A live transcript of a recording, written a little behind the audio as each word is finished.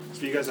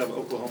So you guys have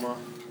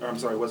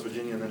West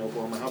Virginia and then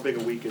Oklahoma. How big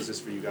a week is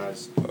this for you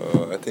guys?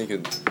 I think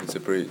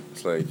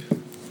it's like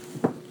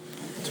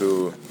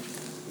two,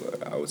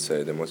 I would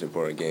say, the most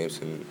important games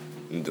in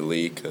the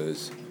league,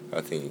 because I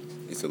think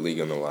it's a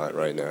league on the line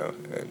right now,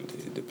 and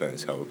it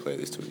depends how we play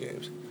these two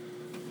games.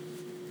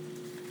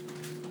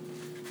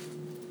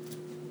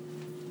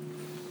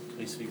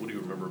 Hey, Svi, what do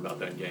you remember about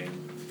that game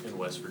in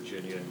West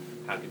Virginia, and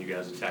how can you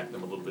guys attack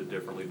them a little bit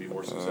differently, be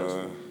more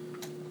successful?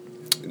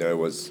 It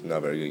was not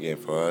a very good game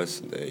for us.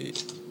 They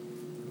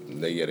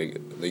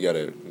got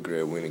a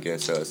great win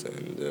against us,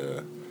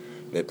 and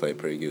they played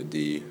pretty good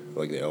D,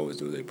 like they always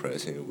do. They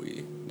pressing.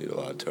 We did a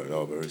lot of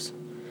turnovers,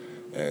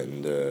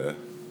 and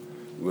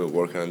we're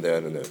working on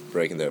that and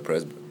breaking their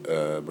press,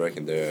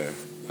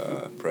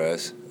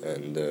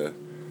 and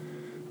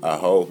I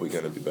hope we're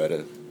gonna be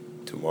better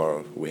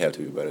tomorrow. We have to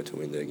be better to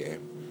win that game.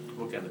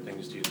 What kind of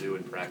things do you do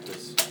in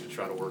practice to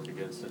try to work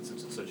against it,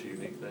 since it's such a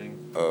unique thing?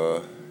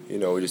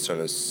 We're just trying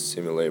to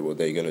simulate what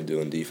they're gonna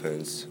do in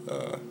defense,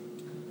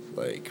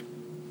 like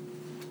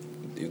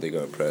if they're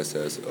gonna press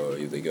us or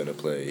if they're gonna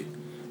play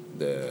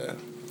the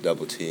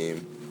double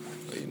team.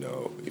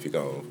 If you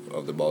go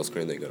off the ball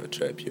screen, they're gonna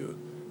trap you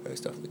and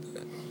stuff like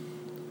that.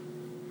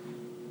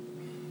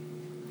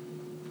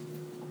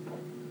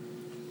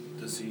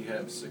 Does he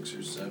have 6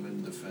 or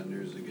 7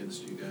 defenders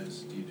against you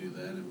guys? Do you do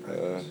that in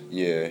practice?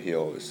 Yeah, he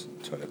always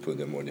trying to put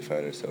them more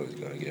defenders, so it's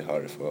gonna get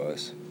harder for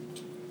us.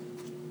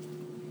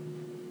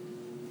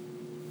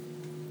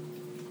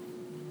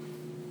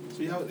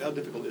 So how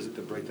difficult is it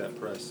to break that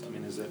press? Can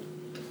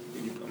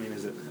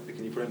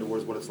you put into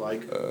words what it's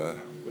like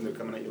when they're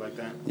coming at you like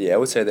that? Yeah, I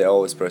would say they're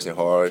always pressing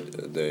hard.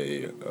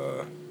 They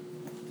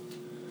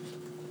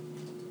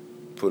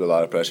put a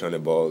lot of pressure on the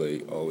ball.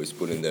 They always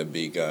put in that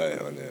big guy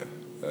on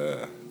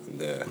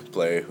the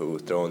player who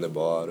throwing the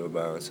ball out of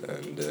bounds,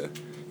 and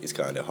it's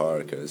kind of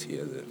hard because he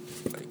has a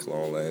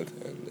long length,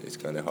 and it's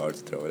kind of hard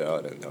to throw it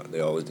out, and they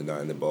always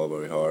denying the ball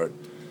very hard.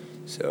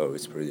 So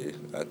it's pretty.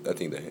 I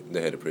think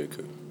they had a pretty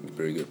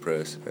good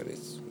press, and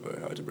it's very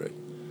hard to break.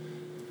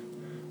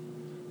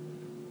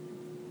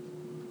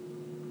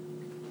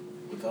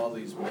 With all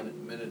these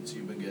minutes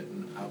you've been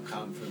getting, how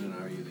confident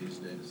are you these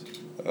days?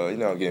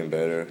 I'm getting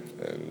better,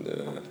 and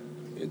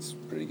it's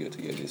pretty good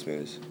to get these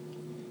minutes.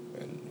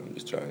 And I'm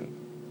just trying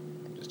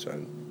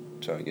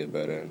to get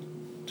better and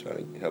trying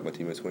to help my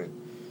teammates win.